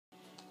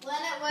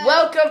Planet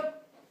Wisp.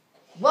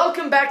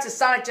 Welcome back to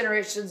Sonic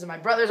Generations, and my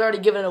brother's already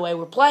given it away.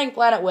 We're playing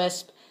Planet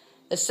Wisp,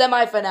 the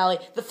semi-finale.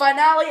 The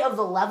finale of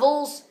the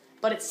levels,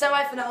 but it's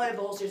semi-finale of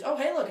the whole series. Oh,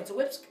 hey, look, it's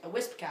a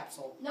Wisp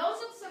capsule. No,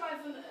 it's not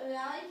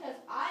semi-finale, because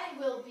I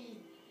will be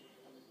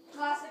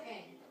classic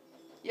game.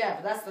 Yeah,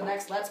 but that's the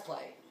next Let's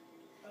Play.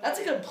 That's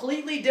a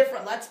completely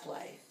different Let's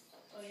Play.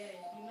 Oh, yeah,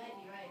 you might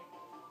be right.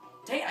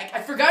 Dang,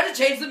 I forgot to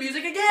change the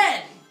music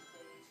again!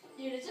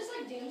 Dude, it's just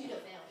like doomed you to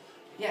fail.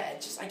 Yeah,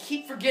 I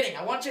keep forgetting.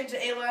 I want to change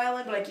to Angel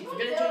Island, but I keep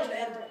forgetting to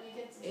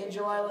change to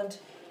Angel Island.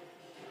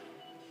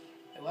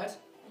 Wait, what?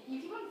 You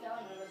keep on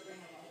failing when I was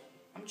bringing them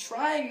up. I'm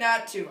trying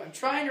not to. I'm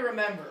trying to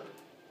remember.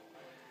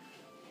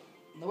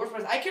 And the worst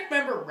part is I can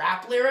remember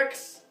rap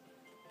lyrics,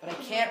 but I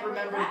can't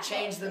remember to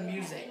change the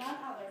music. I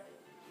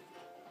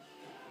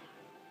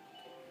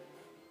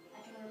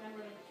can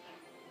remember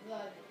the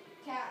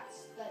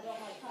cats that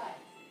don't like pie.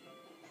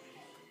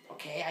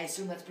 Okay, I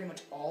assume that's pretty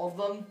much all of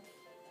them.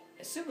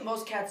 I assume that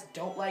most cats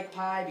don't like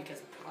pie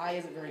because pie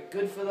isn't very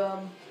good for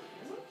them.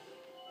 Is it?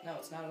 No,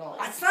 it's not at all.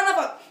 It's not of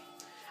a...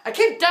 I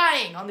keep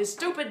dying on this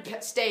stupid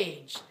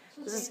stage.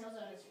 This is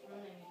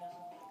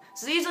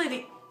easily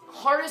the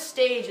hardest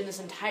stage in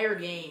this entire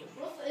game.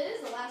 Well, it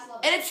is the last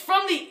level. And it's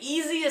from the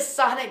easiest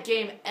Sonic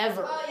game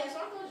ever. Oh, yeah,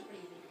 Sonic is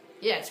pretty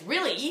easy. Yeah, it's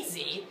really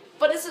easy,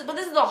 but this is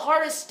the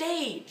hardest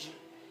stage.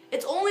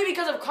 It's only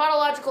because of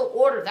chronological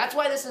order. That's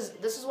why this is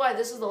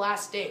the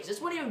last stage.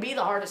 This wouldn't even be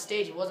the hardest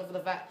stage if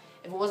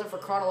it wasn't for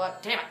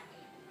chronological. Damn it!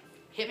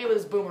 Hit me with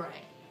his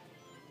boomerang.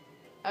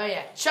 Oh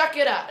yeah, chuck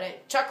it up,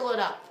 chuckle it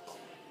up,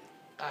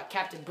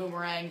 Captain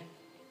Boomerang.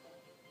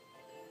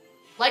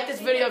 Like this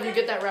video if you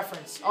get that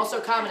reference. Also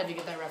comment if you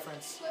get that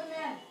reference.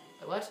 Squidman.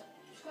 Wait, what?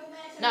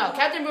 Squidman. No,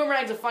 Captain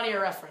Boomerang's a funnier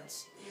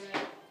reference. You're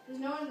right. There's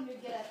no one who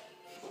would get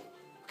it.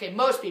 Okay,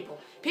 most people.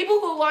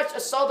 People who watch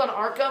Assault on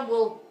Arkham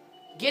will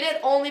get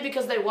it only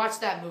because they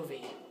watched that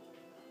movie.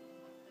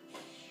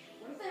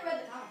 What if they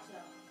read the comics, though?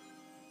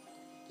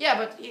 Yeah,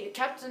 but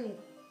Captain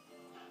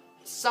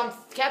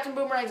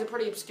Boomerang's a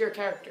pretty obscure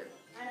character.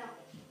 I know.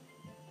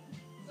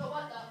 So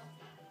what,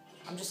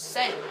 though? I'm just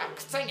saying.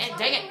 Dang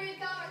it. Read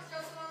comics,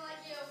 just someone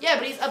like you. Yeah,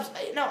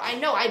 but no, I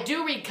know. I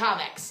do read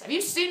comics. Have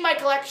you seen my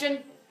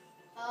collection?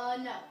 No.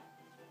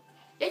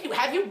 Yeah, you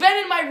have. You've been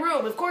in my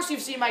room. Of course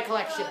you've seen my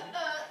collection.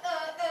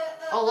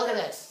 Oh, look at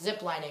this.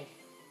 Zip lining.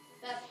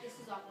 This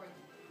is awkward.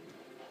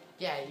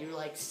 Yeah, you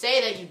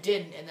say that you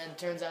didn't, and then it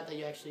turns out that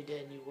you actually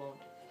did, and you won't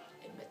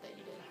admit that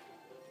you did.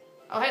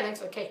 Oh, hey, thanks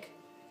for the cake.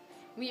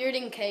 We're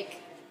eating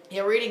cake.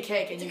 Yeah, we're eating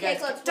cake, and it's you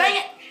guys... Dang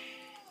it!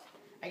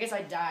 I guess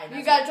I died.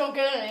 You guys don't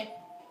get any.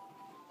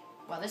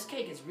 Wow, this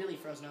cake is really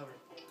frozen over.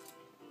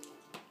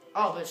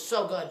 Oh, but it's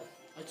so good.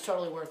 It's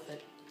totally worth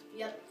it.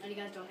 Yep, and you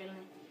guys don't get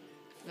any.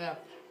 Yeah.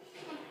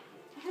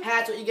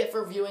 That's what you get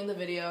for viewing the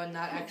video and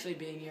not actually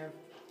being here.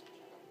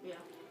 Yeah.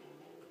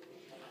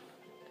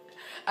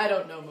 I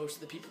don't know most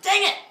of the people.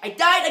 Dang it! I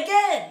died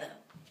again!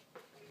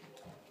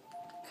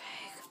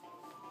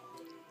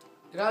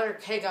 Got your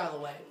cake out of the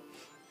way.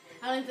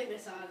 I don't think they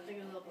saw it. I think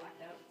it was a little blacked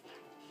out.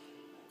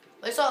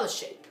 They saw the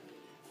shape.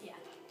 Yeah.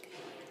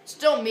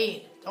 Still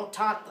mean. Don't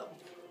taunt them.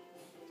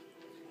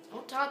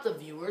 Don't taunt the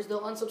viewers.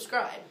 They'll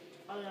unsubscribe.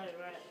 Oh, no, you're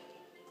right.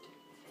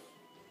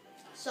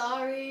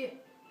 Sorry.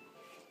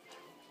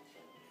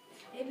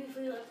 Maybe if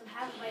we let them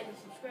have a bite and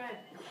subscribe.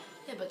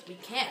 Yeah, but we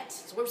can't.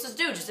 So what we're supposed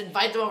to do? Just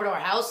invite them over to our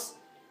house?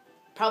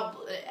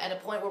 Probably at a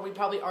point where we've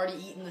probably already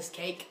eaten this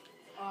cake?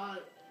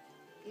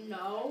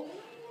 No.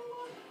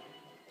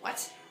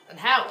 What? And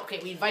how? Okay,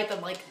 we invite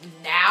them,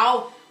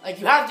 now?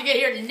 You have to get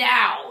here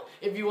now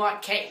if you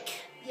want cake.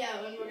 Yeah,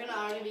 and we're gonna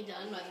already be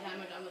done by the time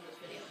we're done with this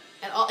video.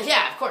 And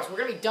yeah, of course, we're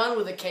gonna be done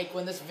with the cake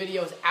when this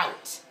video is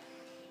out.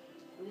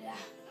 Yeah.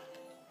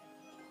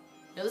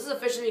 Now, this is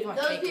officially become a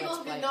cake. Those people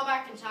who can go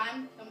back in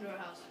time, come to our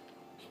house.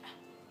 Yeah.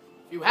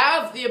 If you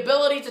have the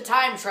ability to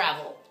time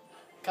travel,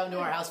 come to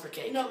our house for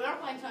cake. No, we're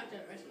not playing Sonic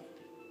Generations.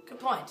 Good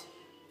point.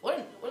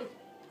 What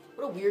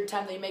a weird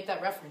time that you make that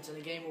reference in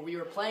a game where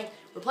we're playing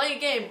a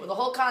game where the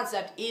whole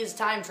concept is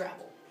time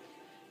travel.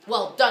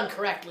 Well, done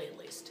correctly, at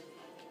least.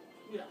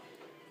 Yeah.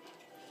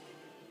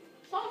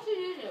 Sonic's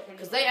easier.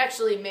 Because they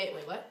actually made...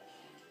 Wait, what?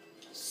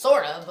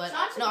 Sorta, but...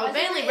 No, I'm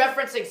mainly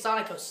referencing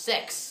Sonic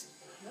 06.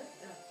 What?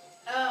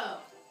 Oh.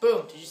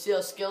 Boom. Did you see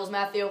those skills,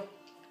 Matthew?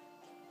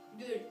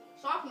 Dude,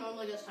 Sonic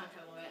normally does time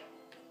travel, right?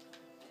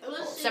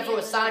 Well, except for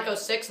with Sonic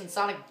 06 and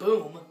Sonic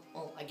Boom.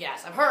 Well, I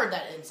guess. I've heard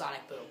that in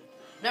Sonic Boom.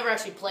 Never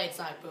actually played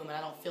Sonic Boom, and I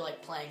don't feel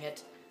like playing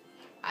it.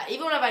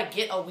 Even if I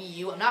get a Wii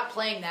U, I'm not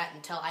playing that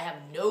until I have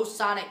no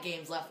Sonic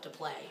games left to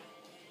play.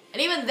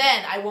 And even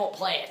then, I won't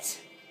play it.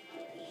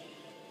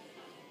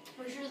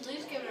 We should at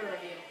least give it a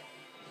review.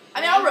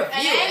 I mean, I'll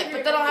review it,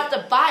 but then I'll have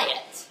to buy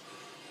it.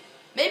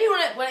 Maybe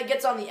when it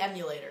gets on the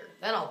emulator,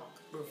 then I'll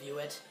review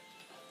it.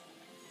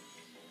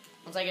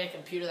 Once I get a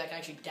computer that can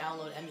actually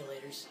download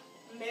emulators.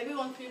 Maybe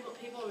once people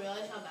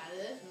realize how bad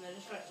it is, and they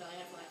just start selling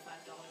it for $5.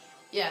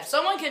 Yeah, if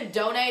someone can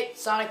donate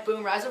Sonic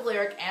Boom Rise of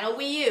Lyric and a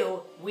Wii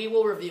U, we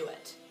will review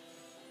it.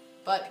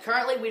 But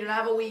currently, we don't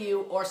have a Wii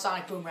U or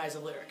Sonic Boom Rise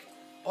of Lyric.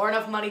 Or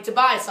enough money to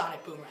buy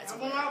Sonic Boom Rides I'm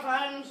Alert. not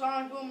buying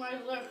Sonic Boom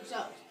Rides Alert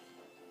yourself.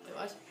 Wait,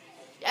 what?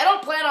 I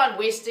don't plan on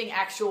wasting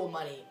actual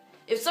money.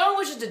 If someone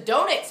wishes to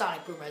donate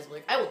Sonic Boom Rides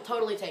Alert, I will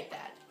totally take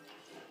that.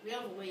 We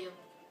have a Wii U.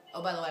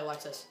 Oh, by the way,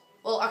 watch this.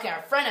 Well, okay,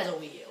 our friend has a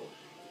Wii U.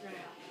 Yeah.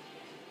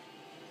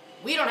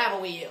 We don't have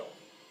a Wii U.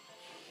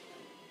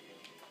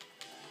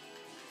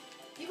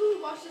 People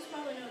who watch this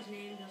probably know his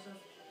name, Joseph.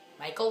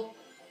 Michael?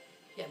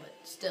 Yeah, but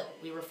still,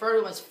 we refer to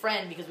him as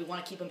friend because we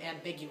want to keep him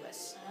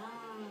ambiguous. Oh.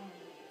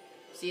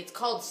 See, it's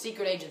called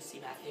Secret Agency,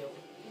 Matthew.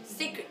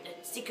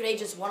 Secret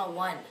Agents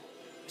 101.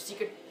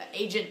 Secret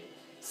Agent...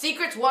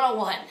 Secrets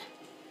 101.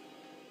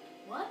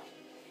 What?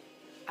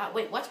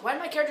 Wait, what? Why did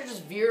my character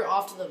just veer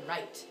off to the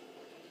right?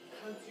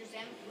 Because you're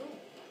Sonic Boom.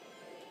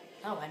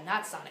 No, I'm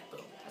not Sonic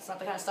Boom. That's not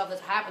the kind of stuff that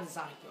happens in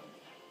Sonic Boom.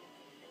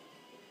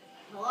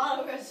 A lot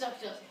of weird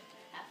stuff just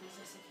happens.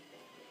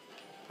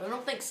 I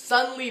don't think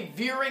suddenly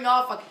veering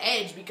off an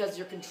edge because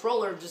your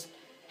controller just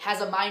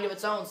has a mind of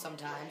its own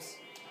sometimes.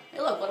 Hey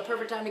look, what a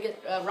perfect time to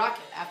get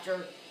Rocket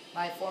after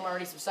my form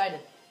already subsided.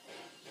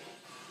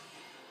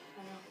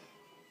 I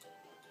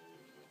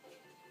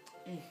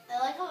know. I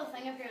like how the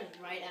thing up here is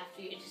right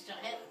after you just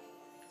done it.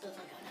 So it's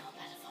like, oh no, I'm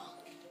about to fall.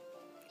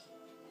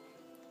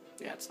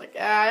 Yeah, it's like,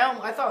 I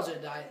thought I was going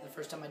to die the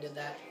first time I did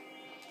that.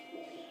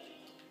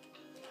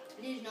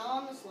 Did you know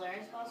on the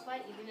Solaris boss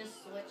fight, you can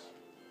just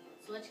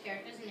switch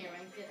characters and your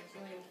rank get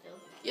instantly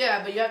refilled?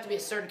 Yeah, but you have to be a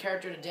certain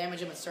character to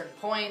damage him at certain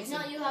points.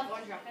 No, you have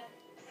Orange Rocket.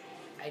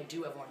 I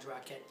do have Orange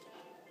Rocket.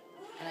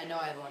 And I know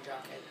I have Orange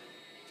Rocket.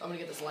 So I'm going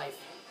to get this life.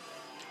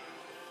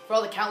 For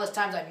all the countless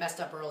times I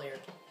messed up earlier.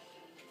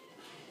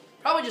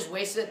 Probably just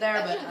wasted it there,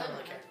 but I don't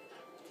really care.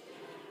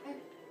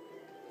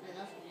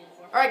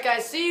 Alright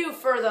guys, see you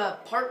for the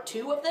part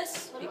 2 of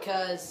this,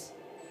 because...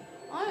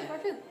 Alright,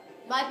 part 2.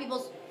 Bye,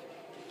 peoples.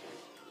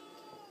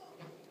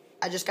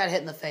 I just got hit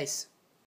in the face.